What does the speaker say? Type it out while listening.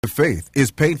Faith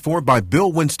is paid for by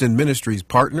Bill Winston Ministries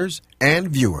partners and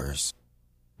viewers.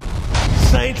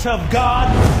 Saints of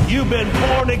God, you've been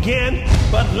born again,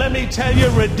 but let me tell you,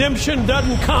 redemption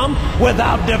doesn't come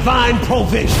without divine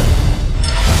provision.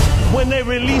 When they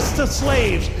released the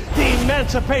slaves, the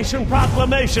Emancipation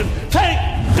Proclamation, thank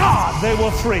God they were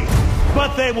free,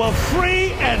 but they were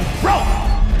free and broke.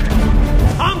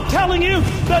 I'm telling you,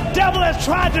 the devil has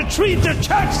tried to treat the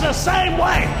church the same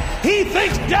way. He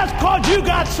thinks just because you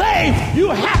got saved, you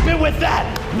happy with that.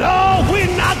 No, we're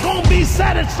not going to be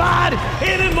satisfied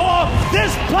anymore.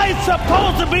 This place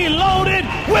supposed to be loaded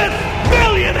with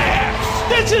millionaires.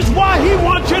 This is why he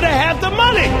wants you to have the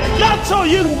money. Not so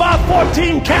you can buy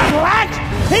 14 Cadillacs.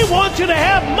 He wants you to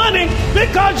have money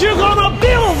because you're going to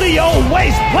build the old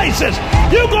waste places.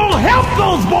 You're going to help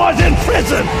those boys in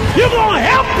prison. You're going to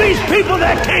help these people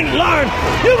that can't learn.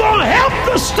 You're going to help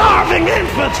the starving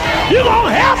infants. You're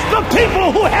going to help the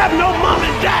people who have no mom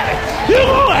and daddy. You're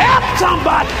going to help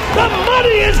somebody. The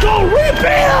money is going to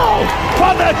rebuild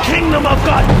for the kingdom of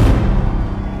God.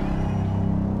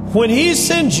 When he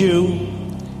sends you,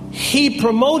 he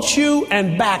promotes you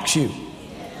and backs you.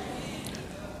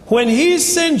 When he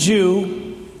sends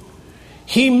you,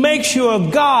 he makes you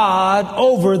a God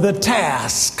over the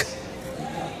task.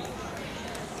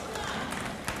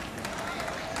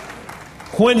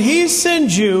 When he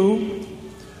sends you,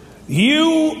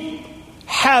 you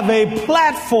have a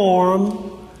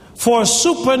platform for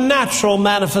supernatural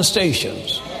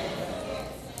manifestations.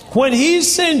 When he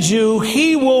sends you,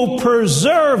 he will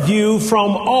preserve you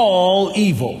from all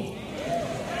evil.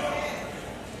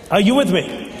 Are you with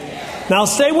me? Now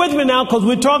stay with me now, because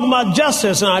we're talking about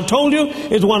justice, and I told you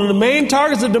it's one of the main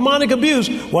targets of demonic abuse.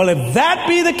 Well, if that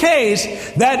be the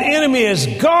case, that enemy is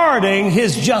guarding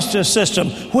his justice system,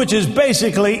 which is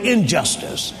basically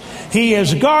injustice. He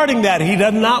is guarding that. He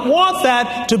does not want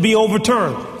that to be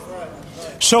overturned.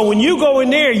 So when you go in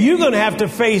there, you're going to have to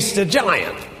face the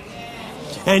giant.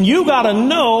 And you got to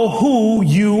know who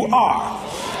you are.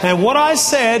 And what I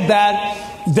said,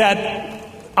 that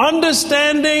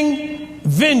understanding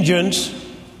vengeance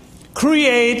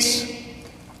creates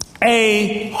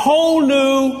a whole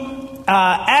new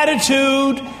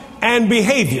attitude and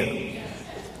behavior.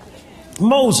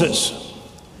 Moses,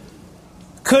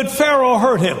 could Pharaoh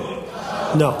hurt him?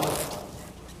 No.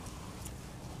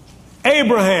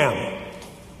 Abraham,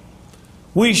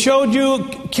 we showed you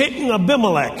King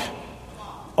Abimelech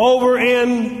over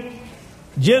in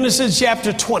Genesis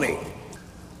chapter 20.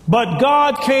 But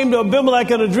God came to Abimelech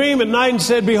in a dream at night and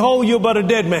said, behold, you're but a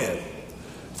dead man.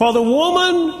 For the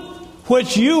woman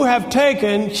which you have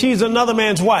taken, she's another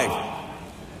man's wife.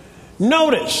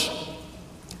 Notice,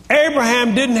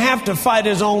 Abraham didn't have to fight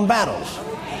his own battles.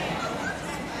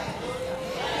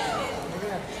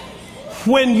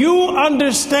 When you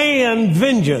understand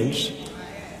vengeance,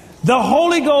 the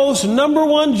Holy Ghost's number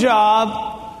one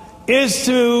job is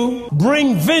to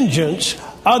bring vengeance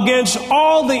against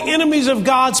all the enemies of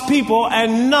God's people,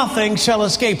 and nothing shall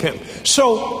escape him.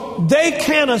 So they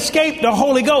can't escape the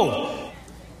Holy Ghost.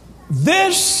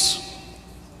 This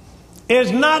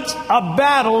is not a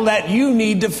battle that you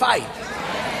need to fight.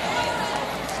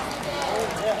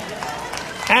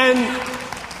 And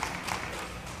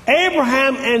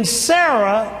Abraham and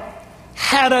Sarah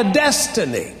had a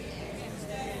destiny.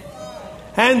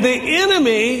 And the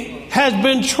enemy has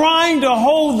been trying to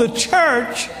hold the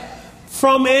church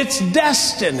from its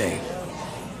destiny,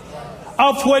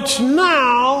 of which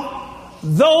now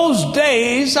those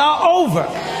days are over.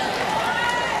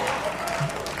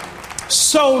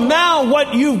 So now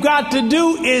what you've got to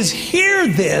do is hear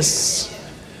this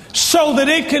so that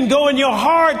it can go in your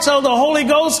heart, so the Holy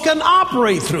Ghost can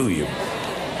operate through you.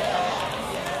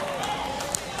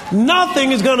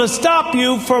 Nothing is going to stop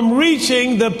you from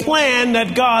reaching the plan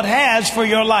that God has for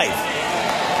your life.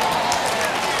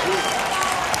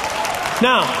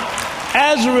 Now,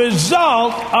 as a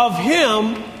result of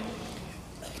him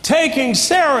taking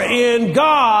Sarah in,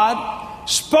 God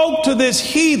spoke to this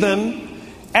heathen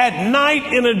at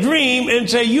night in a dream and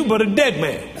said, you but a dead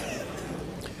man.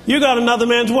 You got another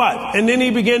man's wife. And then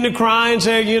he began to cry and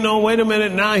say, wait a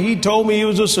minute, now he told me he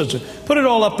was a sister. Put it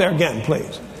all up there again,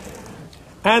 please.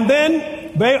 And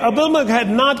then Abimelech had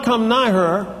not come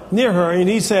near her, and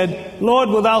he said, Lord,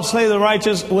 wilt thou slay the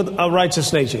righteous with a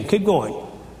righteous nation? Keep going.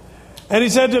 And he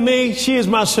said to me, she is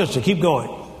my sister. Keep going.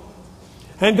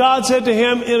 And God said to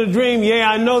him in a dream, yea,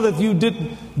 I know that you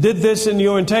did this in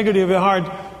your integrity of your heart,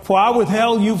 for I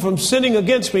withheld you from sinning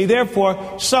against me.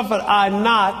 Therefore, suffered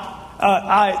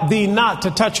I thee not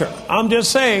to touch her. I'm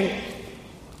just saying,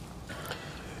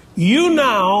 you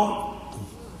now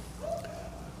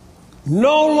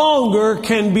no longer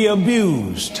can be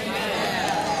abused.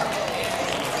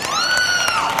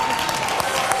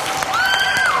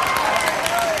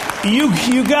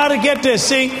 You got to get this.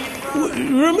 See,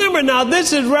 remember now,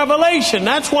 this is revelation.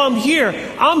 That's why I'm here.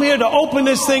 I'm here to open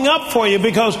this thing up for you,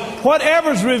 because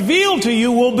whatever's revealed to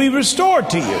you will be restored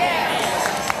to you.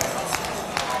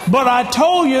 But I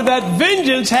told you that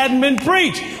vengeance hadn't been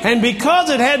preached. And because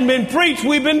it hadn't been preached,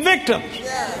 we've been victims.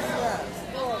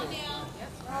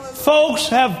 Folks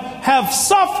have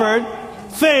suffered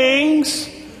things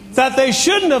that they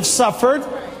shouldn't have suffered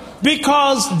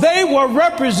because they were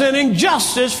representing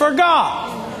justice for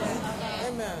God.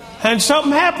 And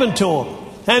something happened to them.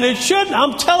 And it shouldn't.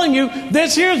 I'm telling you,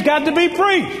 this here's got to be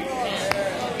preached.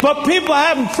 But people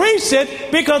haven't preached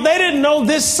it because they didn't know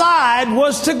this side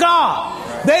was to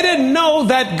God. They didn't know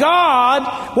that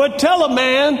God would tell a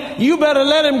man, you better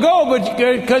let him go,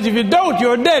 because if you don't,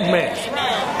 you're a dead man.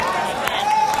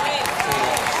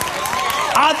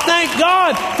 I thank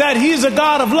God that He's a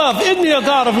God of love. Isn't He a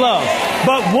God of love?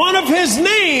 But one of His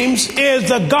names is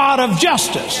the God of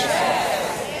justice.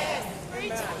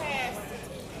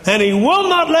 And He will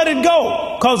not let it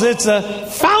go, because it's the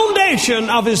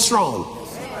foundation of His throne.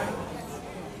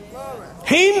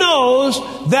 He knows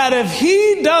that if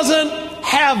He doesn't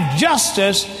have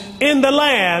justice in the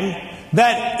land,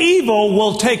 that evil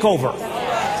will take over.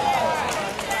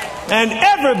 And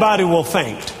everybody will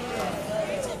faint.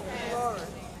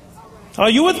 Are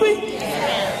you with me?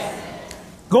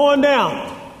 Going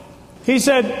down. He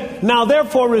said, now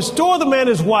therefore restore the man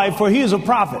his wife, for he is a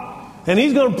prophet. And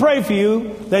he's going to pray for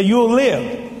you that you'll live.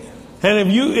 And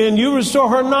if you restore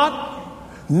her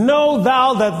not, know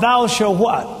thou that thou shalt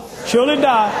what? Surely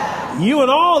die, you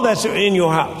and all that's in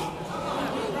your house.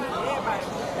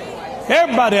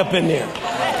 Everybody up in there.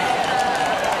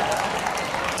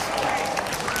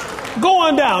 Go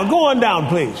on down,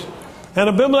 please. And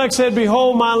Abimelech said,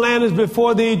 behold, my land is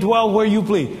before thee, dwell where you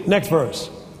please. Next verse.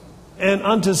 And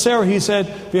unto Sarah he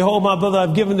said, behold, my brother,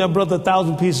 I've given thy brother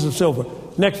 1,000 pieces of silver.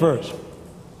 Next verse.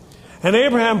 And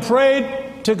Abraham prayed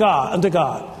unto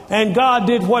God. And God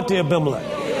did what to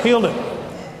Abimelech? Healed him.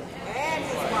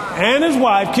 And his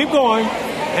wife, keep going.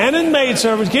 And his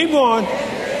maidservants, keep going.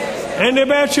 And they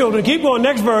bare children, keep going.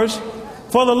 Next verse.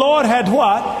 For the Lord had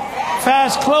what?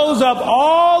 Fast closed up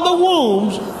all the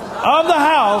wombs of the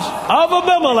house of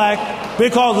Abimelech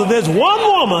because of this one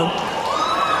woman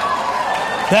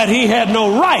that he had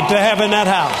no right to have in that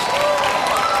house.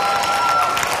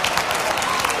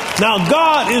 Now,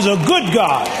 God is a good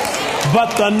God,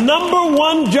 but the number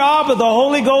one job of the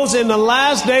Holy Ghost in the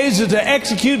last days is to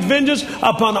execute vengeance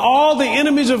upon all the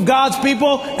enemies of God's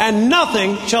people, and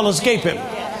nothing shall escape him.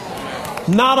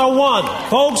 Not a one.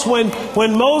 Folks,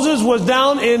 when Moses was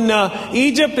down in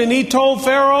Egypt and he told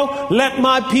Pharaoh, let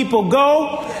my people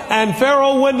go, and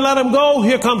Pharaoh wouldn't let him go,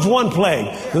 here comes one plague.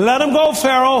 Let him go,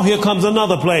 Pharaoh, here comes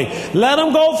another plague. Let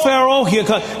him go, Pharaoh, here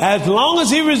comes. As long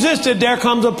as he resisted, there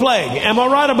comes a plague. Am I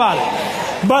right about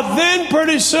it? But then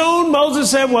pretty soon Moses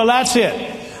said, well, that's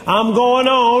it. I'm going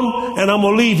on and I'm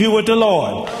going to leave you with the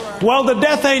Lord. Well, the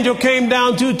death angel came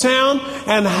down to town,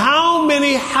 and how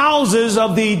many houses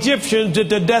of the Egyptians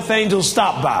did the death angel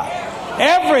stop by?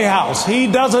 Every house. He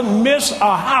doesn't miss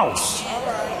a house.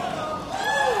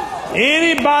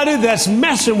 Anybody that's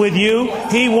messing with you,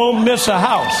 he won't miss a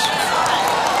house.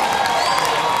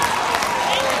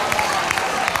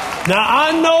 Now,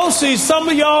 I know, see, some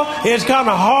of y'all, it's kind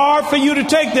of hard for you to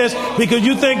take this because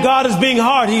you think God is being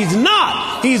hard. He's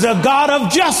not. He's a God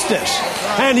of justice.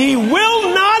 And He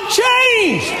will not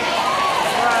change.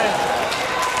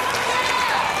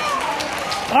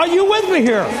 Are you with me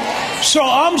here? So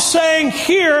I'm saying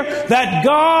here that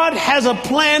God has a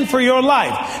plan for your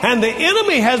life. And the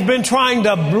enemy has been trying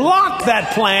to block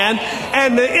that plan.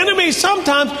 And the enemy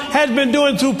sometimes has been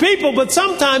doing through people, but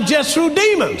sometimes just through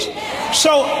demons.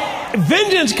 So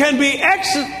vengeance can be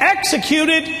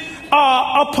executed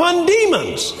upon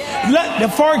demons.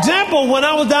 For example, when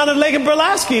I was down at Lake and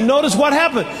Burlasky, notice what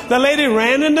happened. The lady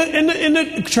ran in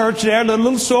the church there, the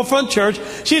little storefront church.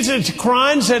 She said,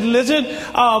 crying, said, listen,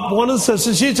 one of the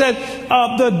sisters, she said,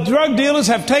 the drug dealers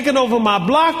have taken over my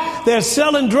block. They're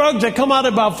selling drugs. They come out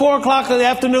at about 4 o'clock in the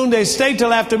afternoon. They stay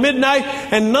till after midnight,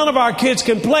 and none of our kids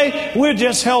can play. We're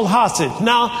just held hostage.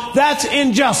 Now, that's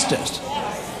injustice.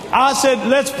 I said,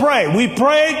 let's pray. We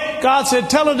prayed. God said,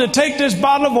 tell her to take this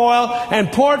bottle of oil and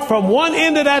pour it from one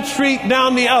end of that street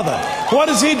down the other. What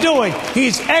is He doing?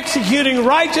 He's executing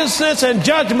righteousness and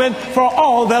judgment for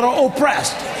all that are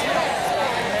oppressed.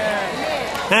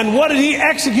 And what did he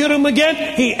execute them against?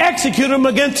 He executed them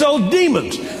against those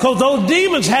demons, because those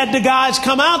demons had the guys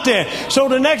come out there. So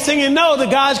the next thing you know, the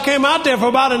guys came out there for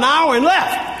about an hour and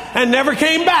left and never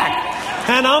came back.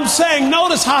 And I'm saying,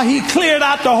 notice how he cleared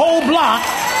out the whole block.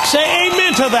 Say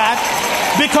amen to that,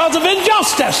 because of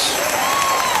injustice.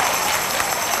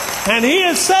 And he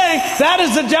is saying that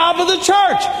is the job of the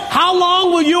church. How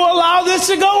long will you allow this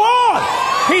to go on?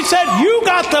 He said, you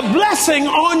got the blessing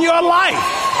on your life.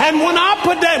 And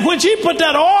when she put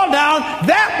that oil down,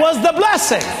 that was the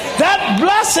blessing. That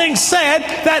blessing said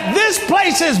that this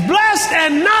place is blessed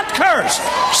and not cursed.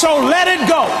 So let it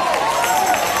go.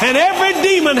 And every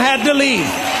demon had to leave.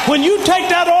 When you take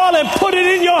that oil and put it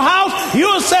in your house,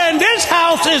 you're saying this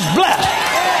house is blessed.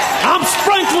 I'm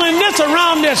sprinkling this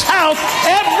around this house.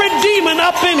 Every demon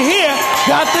up in here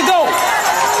got to go.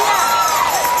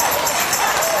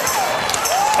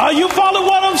 Are you following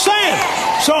what I'm saying?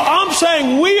 So I'm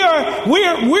saying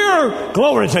we're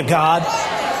glory to God.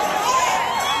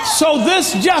 So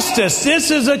this justice,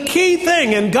 this is a key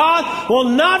thing, and God will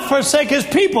not forsake his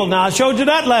people. Now, I showed you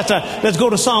that last time. Let's go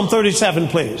to Psalm 37,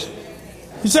 please.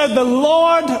 He said, for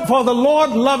the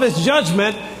Lord loveth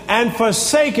judgment and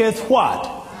forsaketh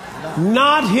what?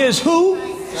 Not his who?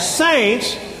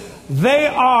 Saints. They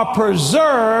are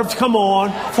preserved, come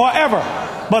on, forever.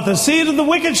 But the seed of the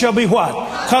wicked shall be what?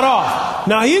 Cut off.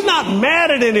 Now, he's not mad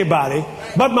at anybody,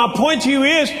 but my point to you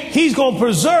is he's going to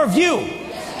preserve you.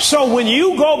 So when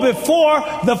you go before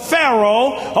the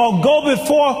Pharaoh or go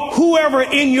before whoever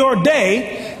in your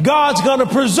day, God's going to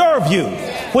preserve you.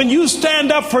 When you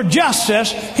stand up for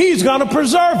justice, he's going to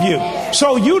preserve you.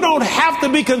 So you don't have to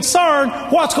be concerned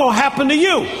what's going to happen to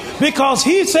you, because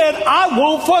he said, I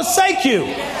won't forsake you.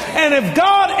 And if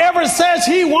God ever says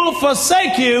he won't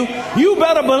forsake you, you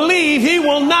better believe he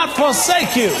will not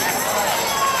forsake you.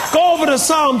 Go over to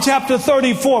Psalm chapter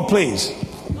 34, please.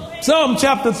 Psalm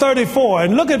chapter 34,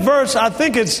 and look at verse, I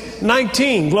think it's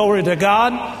 19, glory to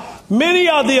God. Many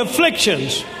are the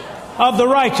afflictions of the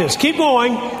righteous. Keep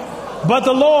going. But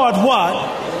the Lord,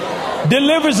 what?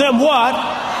 Delivers them, what?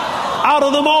 Out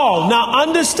of them all. Now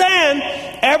understand,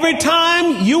 every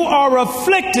time you are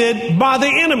afflicted by the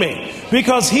enemy,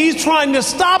 because he's trying to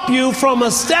stop you from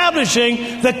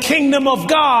establishing the kingdom of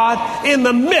God in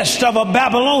the midst of a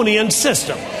Babylonian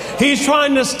system. He's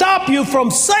trying to stop you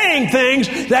from saying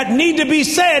things that need to be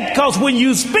said, because when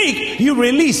you speak, you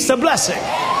release the blessing.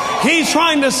 He's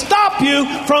trying to stop you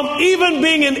from even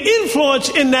being an influence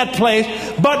in that place.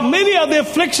 But many are the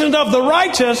afflictions of the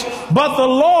righteous, but the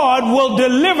Lord will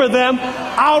deliver them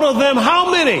out of them.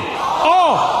 How many?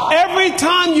 Oh, every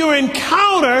time you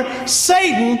encounter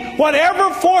Satan,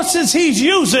 whatever forces he's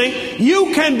using,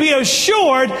 you can be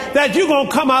assured that you're going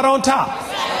to come out on top.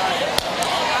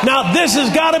 Now, this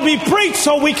has got to be preached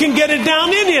so we can get it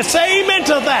down in here. Say amen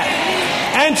to that.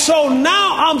 And so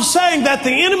now I'm saying that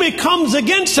the enemy comes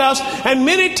against us, and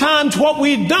many times what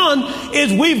we've done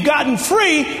is we've gotten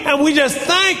free, and we just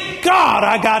thank God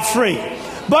I got free.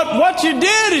 But what you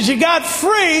did is you got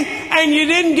free and you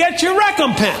didn't get your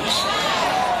recompense.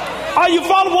 Are you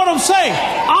following what I'm saying?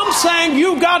 I'm saying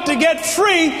you've got to get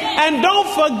free, and don't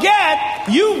forget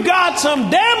you've got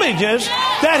some damages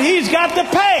that he's got to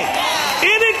pay.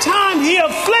 Anytime he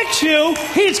afflicts you,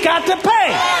 he's got to pay.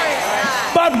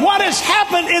 But what has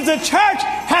happened is the church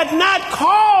had not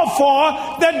called for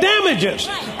the damages.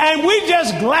 And we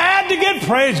just glad to get,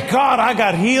 praise God, I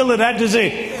got healed of that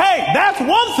disease. Hey, that's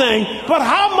one thing, but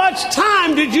how much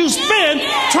time did you spend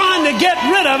trying to get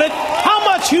rid of it? How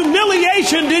much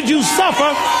humiliation did you suffer?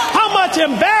 How much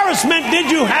embarrassment did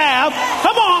you have?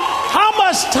 Come on, how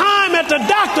much time at the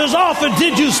doctor's office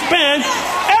did you spend?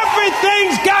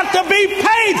 Everything's got to be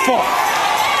paid for.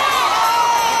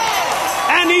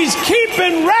 And he's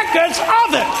keeping records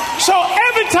of it. So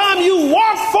every time you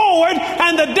walk forward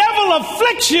and the devil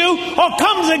afflicts you or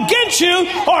comes against you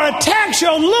or attacks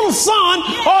your little son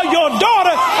or your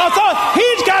daughter,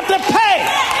 he's got to pay.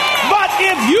 But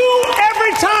if you,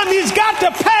 every time he's got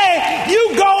to pay,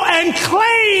 you go and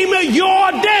claim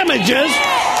your damages,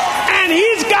 and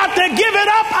he's got to give it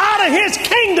up out of his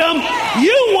kingdom,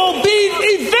 you will be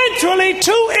eventually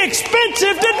too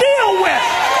expensive to deal with.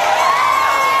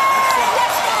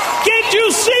 Did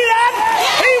you see that?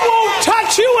 He won't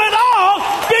touch you at all,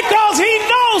 because he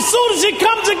knows as soon as he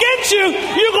comes against you,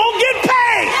 you're going to get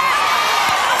paid.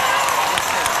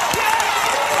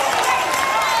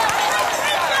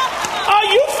 Are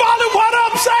you following what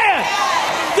I'm saying?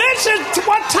 This is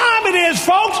what time it is,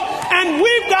 folks. And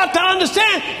we've got to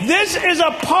understand this is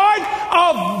a part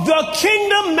of the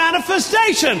kingdom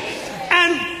manifestation.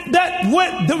 And that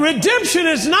the redemption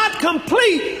is not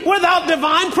complete without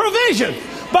divine provision.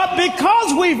 But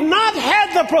because we've not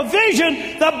had the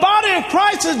provision, the body of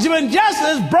Christ has been just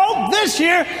as broke this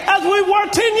year as we were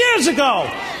 10 years ago.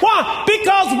 Why?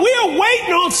 Because we're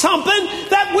waiting on something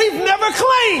that we've never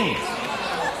claimed.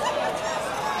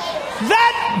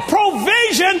 That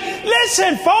provision,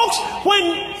 listen, folks, when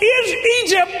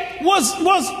Egypt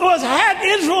had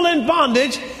Israel in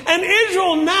bondage, and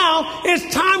Israel now,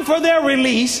 it's time for their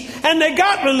release, and they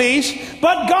got released,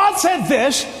 but God said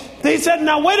this, He said,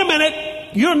 now wait a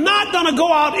minute, you're not going to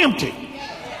go out empty.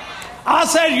 I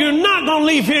said, you're not going to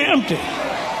leave here empty.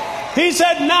 He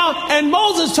said, now, and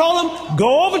Moses told him,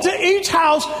 go over to each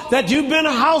house that you've been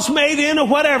a housemaid in or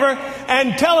whatever,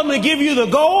 and tell them to give you the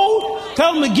gold,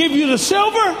 tell them to give you the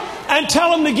silver, and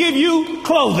tell them to give you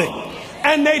clothing.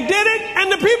 And they did it,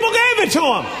 and the people gave it to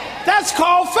them. That's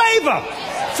called favor.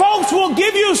 Folks will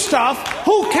give you stuff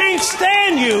who can't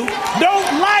stand you,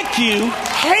 don't like you,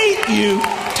 hate you,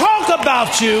 talk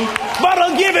about you, but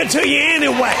will give it to you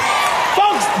anyway.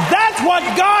 Folks, that's what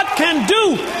God can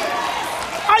do.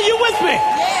 Are you with me?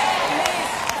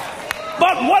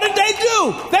 But what did they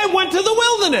do? They went to the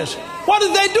wilderness. What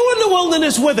did they do in the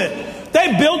wilderness with it?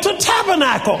 They built a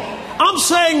tabernacle. I'm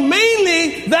saying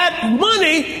mainly that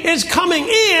money is coming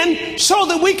in so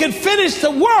that we can finish the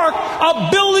work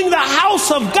of building the house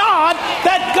of God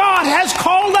that God has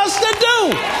called us to do.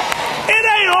 It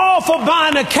ain't all for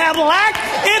buying a Cadillac.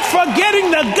 It's for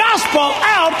getting the gospel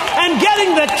out and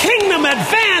getting the kingdom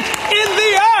advanced in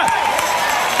the earth.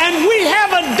 And we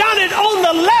haven't done it on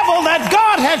the level that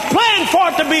God has planned for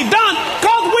it to be done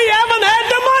because we haven't had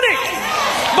the money.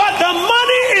 But the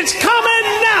money is coming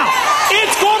now.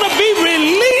 It's going to be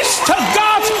released to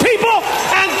God's people.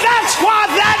 And that's why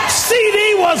that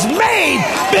CD was made,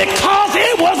 because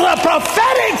it was a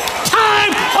prophetic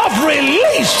time of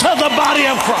release to the body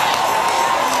of Christ.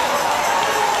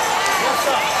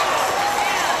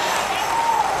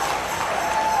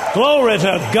 Glory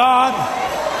to God.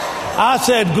 I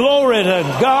said, glory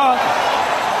to God.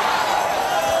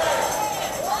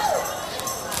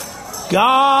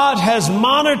 God has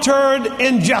monitored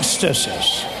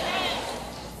injustices.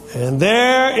 And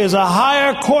there is a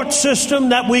higher court system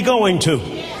that we're going to.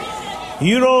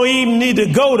 You don't even need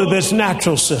to go to this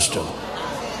natural system.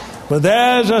 But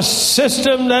there's a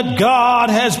system that God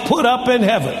has put up in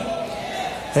heaven.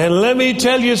 And let me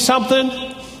tell you something.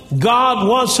 God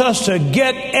wants us to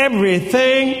get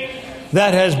everything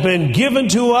that has been given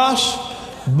to us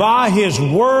by His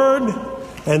Word,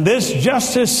 and this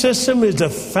justice system is the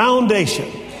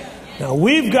foundation. Now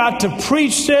we've got to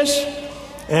preach this,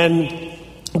 and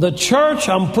the church,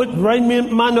 I'm putting right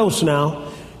in my notes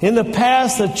now, in the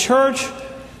past the church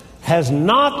has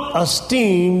not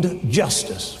esteemed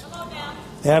justice.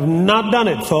 They have not done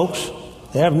it, folks.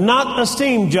 They have not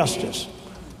esteemed justice.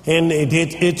 And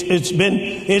it's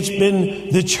been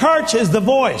the church is the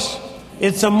voice.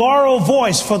 It's a moral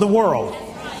voice for the world.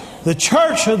 The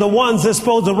church are the ones that's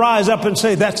supposed to rise up and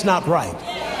say, that's not right.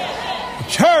 The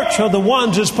church are the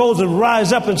ones that's supposed to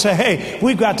rise up and say, hey,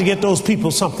 we've got to get those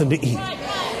people something to eat.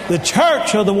 The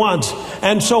church are the ones.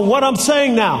 And so what I'm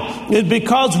saying now is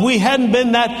because we hadn't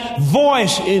been that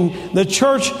voice in the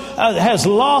church has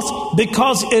lost,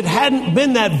 because it hadn't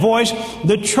been that voice,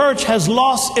 the church has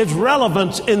lost its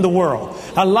relevance in the world.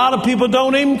 A lot of people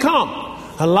don't even come.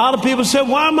 A lot of people say,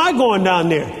 why am I going down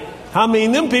there? I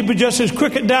mean, them people just as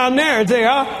crooked down there as they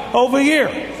are over here.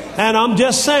 And I'm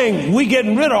just saying, we're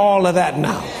getting rid of all of that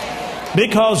now.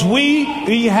 Because we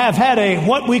have had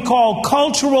what we call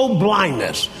cultural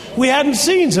blindness. We hadn't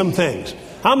seen some things.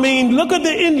 I mean, look at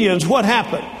the Indians, what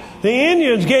happened. The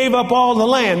Indians gave up all the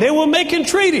land. They were making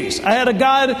treaties. I had a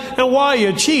guy in Hawaii,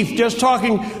 a chief, just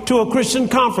talking to a Christian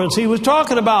conference. He was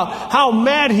talking about how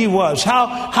mad he was,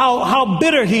 how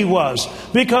bitter he was,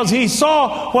 because he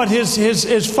saw what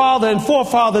his father and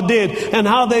forefather did and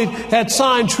how they had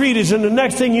signed treaties. And the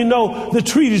next thing you know, the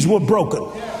treaties were broken.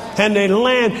 And they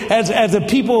land, as the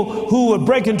people who were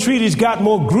breaking treaties got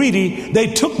more greedy, they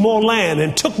took more land,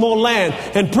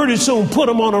 and pretty soon put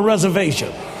them on a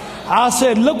reservation. I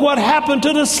said, look what happened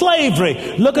to the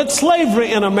slavery. Look at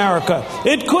slavery in America.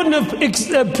 It couldn't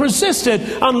have persisted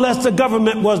unless the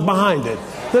government was behind it.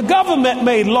 The government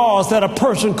made laws that a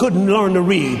person couldn't learn to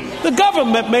read. The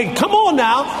government made, come on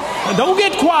now, don't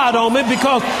get quiet on me,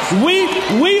 because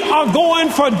we are going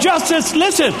for justice.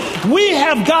 Listen, we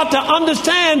have got to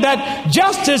understand that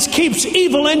justice keeps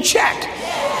evil in check.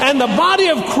 And the body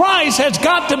of Christ has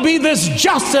got to be this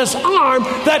justice arm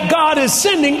that God is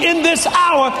sending in this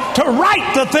hour to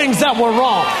right the things that were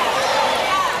wrong.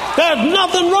 There's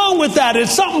nothing wrong with that.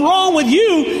 It's something wrong with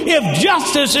you if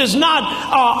justice is not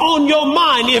on your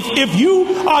mind, if you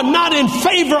are not in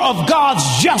favor of God's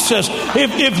justice,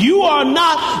 if you are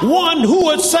not one who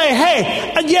would say,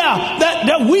 hey,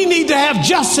 that we need to have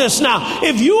justice now.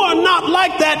 If you are not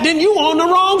like that, then you're on the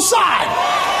wrong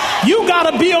side. You got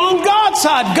to be on God's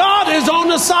side. God is on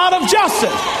the side of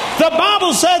justice. The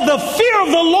Bible said the fear of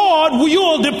the Lord, you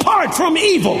will depart from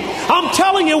evil. I'm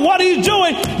telling you what he's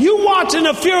doing. You watch in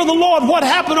the fear of the Lord what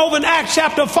happened over in Acts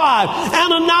chapter 5.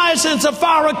 Ananias and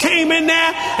Sapphira came in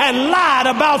there and lied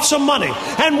about some money.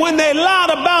 And when they lied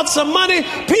about some money,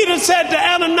 Peter said to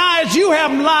Ananias, you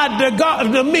haven't lied to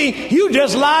God, to me. You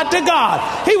just lied to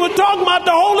God. He was talking about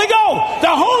the Holy Ghost.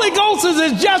 The Holy Ghost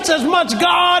is just as much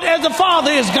God as the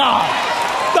Father is God.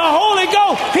 The Holy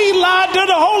Ghost, he lied to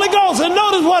the Holy Ghost. And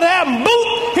notice what happened.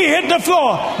 Boom, he hit the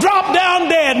floor, dropped down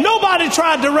dead. Nobody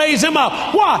tried to raise him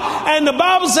up. Why? And the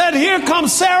Bible said, here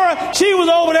comes Sarah. She was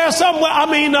over there somewhere.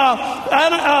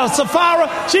 Sapphira,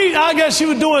 I guess she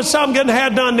was doing something, getting hair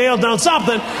done, nails done,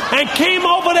 something, and came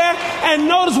over there. And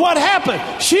notice what happened.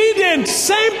 She did the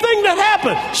same thing that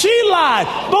happened. She lied.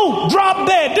 Boom, dropped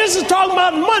dead. This is talking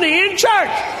about money in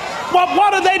church. But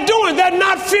what are they doing? They're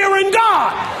not fearing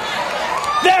God.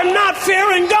 They're not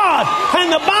fearing God.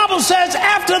 And the Bible says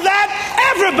after that,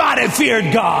 everybody feared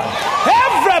God.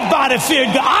 Everybody feared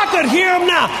God. I could hear them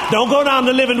now. Don't go down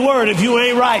to Living Word if you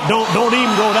ain't right. Don't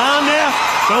even go down there.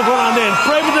 Don't go down there and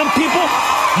pray with them people.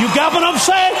 You got what I'm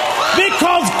saying?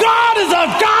 Because God is a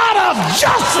God of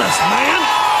justice, man.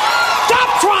 Stop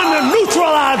trying to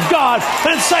neutralize God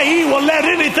and say he will let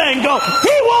anything go.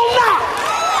 He will not.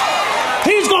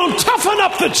 He's going to toughen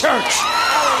up the church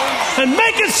and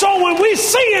make it so when we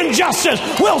see injustice,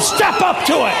 we'll step up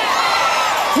to it.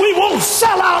 We won't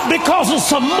sell out because of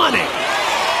some money.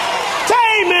 Say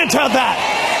amen to that.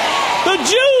 The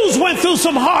Jews went through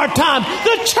some hard times.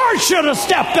 The church should have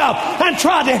stepped up and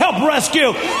tried to help rescue.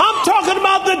 I'm talking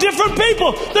about the different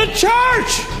people. The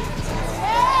church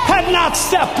had not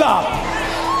stepped up.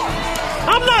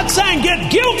 I'm not saying get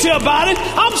guilty about it.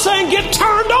 I'm saying get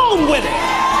turned on with it.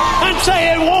 And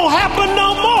say it won't happen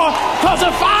no more. Because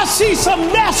if I see some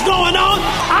mess going on,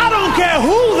 I don't care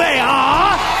who they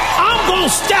are, I'm going to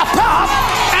step up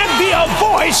and be a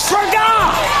voice for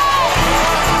God.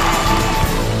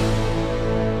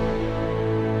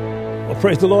 Well,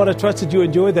 praise the Lord. I trust that you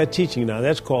enjoyed that teaching. Now,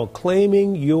 that's called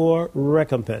Claiming Your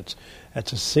Recompense.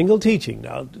 That's a single teaching.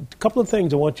 Now, a couple of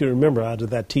things I want you to remember out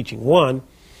of that teaching. One,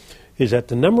 is that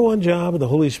the number one job of the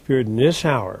Holy Spirit in this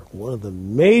hour, one of the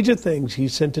major things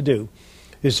he's sent to do,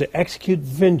 is to execute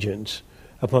vengeance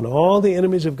upon all the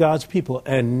enemies of God's people,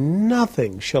 and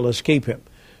nothing shall escape him.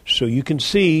 So you can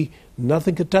see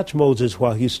nothing could touch Moses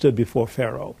while he stood before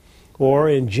Pharaoh. Or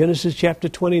in Genesis chapter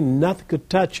 20, nothing could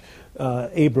touch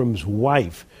Abram's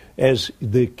wife as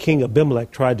the king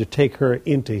Abimelech tried to take her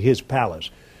into his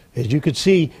palace. As you could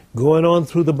see going on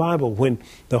through the Bible, when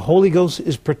the Holy Ghost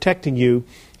is protecting you,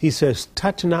 he says,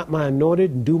 touch not my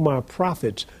anointed and do my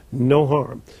prophets no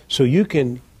harm. So you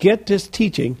can get this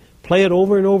teaching, play it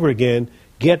over and over again,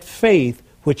 get faith,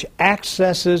 which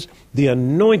accesses the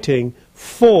anointing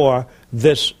for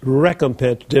this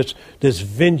recompense, this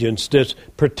vengeance, this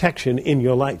protection in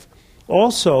your life.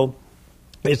 Also,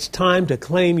 it's time to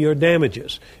claim your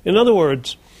damages. In other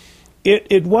words,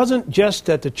 it wasn't just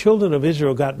that the children of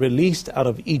Israel got released out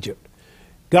of Egypt.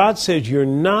 God says you're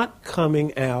not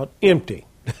coming out empty.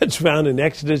 That's found in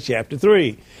Exodus chapter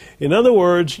 3. In other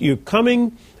words, you're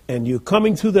coming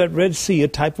through that Red Sea, a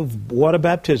type of water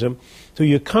baptism. So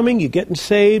you're getting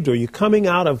saved, or you're coming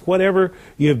out of whatever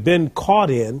you've been caught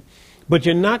in, but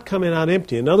you're not coming out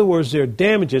empty. In other words, there are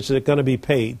damages that are going to be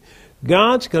paid.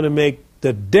 God's going to make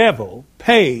the devil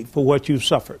pay for what you've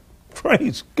suffered.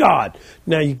 Praise God.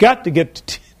 Now, you got to get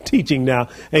to teaching now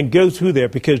and go through there,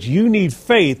 because you need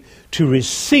faith to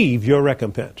receive your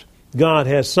recompense. God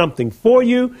has something for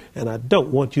you, and I don't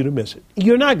want you to miss it.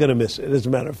 You're not going to miss it, as a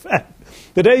matter of fact.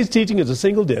 Today's teaching is a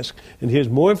single disc, and here's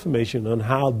more information on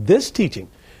how this teaching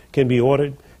can be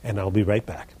ordered, and I'll be right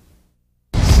back.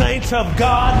 Saints of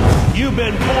God, you've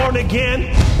been born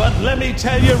again, but let me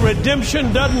tell you,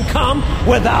 redemption doesn't come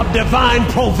without divine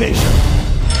provision.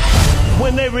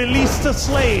 When they released the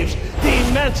slaves, the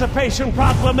Emancipation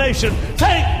Proclamation,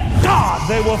 thank God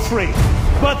they were free.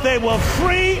 But they were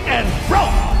free and broke.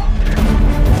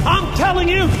 I'm telling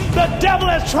you, the devil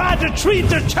has tried to treat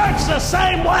the church the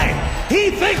same way.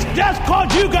 He thinks just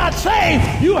because you got saved,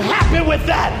 you're happy with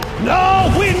that.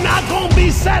 No, we're not going to be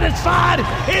satisfied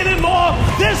anymore.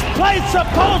 This place's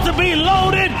supposed to be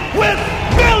loaded with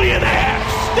billionaires.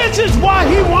 This is why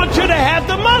he wants you to have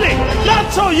the money.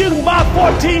 Not so you can buy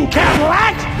 14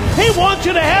 Cadillacs. He wants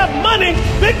you to have money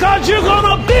because you're going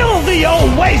to build the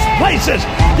old waste places.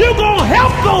 You're going to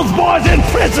help those boys in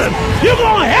prison. You're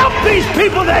going to help these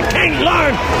people that can't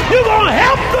learn. You're going to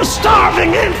help the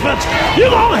starving infants. You're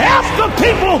going to help the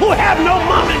people who have no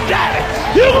mom and daddy.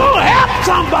 You're going to help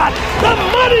somebody. The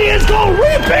money is going to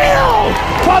rebuild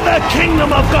for the kingdom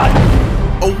of God.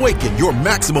 Awaken your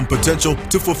maximum potential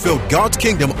to fulfill God's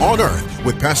kingdom on earth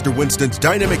with Pastor Winston's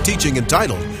dynamic teaching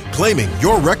entitled Claiming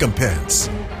Your Recompense.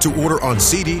 To order on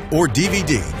CD or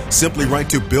DVD, simply write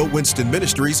to Bill Winston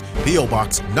Ministries, P.O.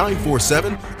 Box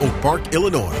 947, Oak Park,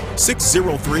 Illinois,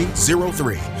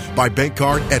 60303. By bank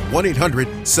card at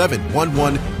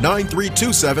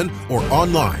 1-800-711-9327 or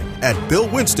online at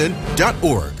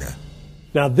billwinston.org.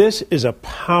 Now, this is a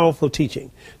powerful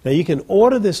teaching. Now, you can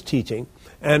order this teaching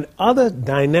and other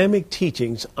dynamic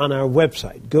teachings on our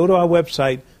website. Go to our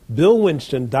website,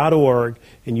 billwinston.org,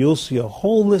 and you'll see a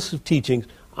whole list of teachings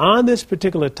on this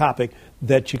particular topic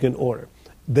that you can order.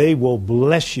 They will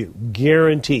bless you,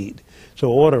 guaranteed. So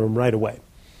order them right away.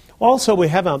 Also, we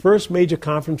have our first major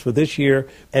conference for this year,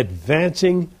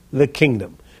 Advancing the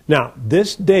Kingdom. Now,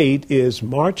 this date is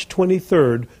March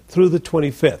 23rd through the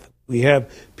 25th. We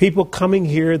have people coming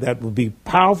here that will be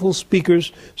powerful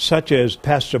speakers, such as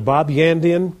Pastor Bob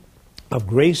Yandian of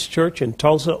Grace Church in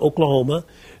Tulsa, Oklahoma.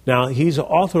 Now, he's the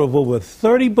author of over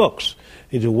 30 books.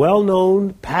 He's a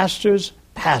well-known pastor's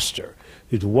pastor.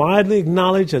 He's widely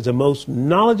acknowledged as the most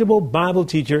knowledgeable Bible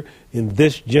teacher in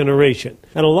this generation.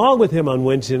 And along with him on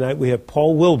Wednesday night, we have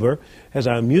Paul Wilbur as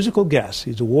our musical guest.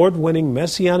 He's award-winning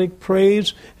Messianic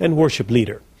praise and worship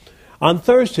leader. On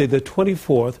Thursday, the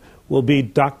 24th, will be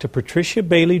Dr. Patricia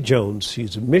Bailey Jones.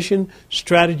 She's a mission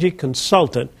strategy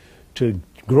consultant to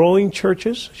growing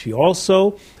churches. She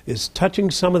also is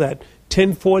touching some of that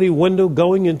 1040 window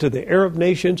going into the Arab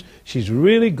nations. She's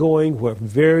really going where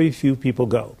very few people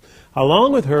go.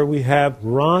 Along with her, we have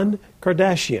Ron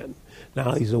Kardashian.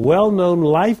 Now, he's a well-known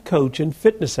life coach and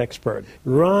fitness expert.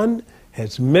 Ron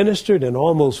has ministered in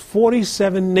almost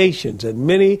 47 nations, and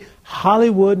many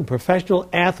Hollywood and professional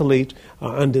athletes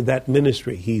are under that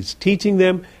ministry. He's teaching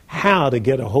them how to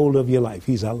get a hold of your life.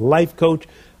 He's a life coach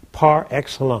par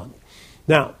excellence.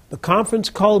 Now, the conference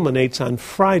culminates on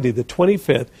Friday, the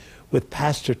 25th, with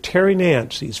Pastor Terry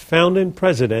Nance. He's founder and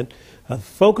president of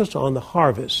Focus on the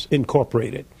Harvest,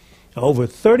 Incorporated. Now, over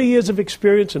 30 years of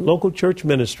experience in local church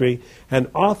ministry and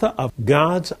author of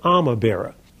God's Armor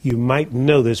Bearer. You might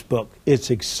know this book. It's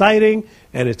exciting,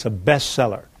 and it's a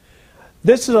bestseller.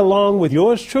 This is along with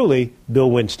yours truly,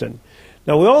 Bill Winston.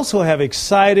 Now, we also have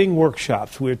exciting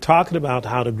workshops. We're talking about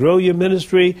how to grow your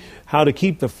ministry, how to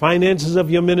keep the finances of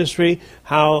your ministry,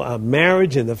 how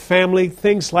marriage and the family,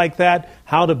 things like that,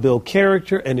 how to build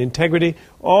character and integrity,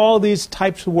 all these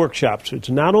types of workshops. It's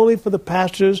not only for the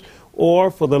pastors or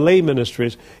for the lay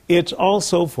ministries, it's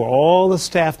also for all the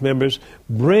staff members.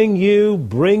 Bring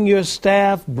your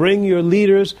staff, bring your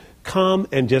leaders, come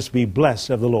and just be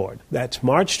blessed of the Lord. That's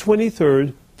March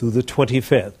 23rd through the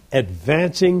 25th,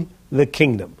 Advancing the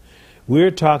Kingdom.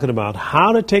 We're talking about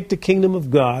how to take the kingdom of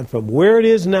God from where it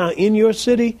is now in your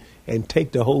city and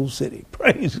take the whole city.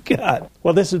 Praise God.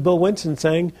 Well, this is Bill Winston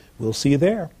saying we'll see you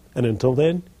there. And until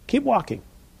then, keep walking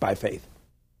by faith.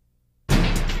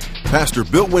 Pastor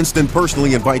Bill Winston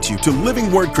personally invites you to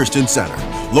Living Word Christian Center,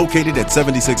 located at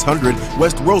 7600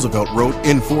 West Roosevelt Road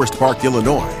in Forest Park,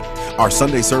 Illinois. Our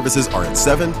Sunday services are at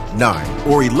 7, 9,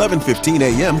 or 11:15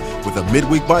 a.m. with a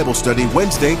midweek Bible study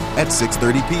Wednesday at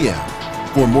 6:30 p.m.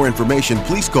 For more information,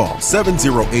 please call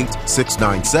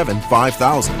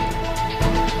 708-697-5000.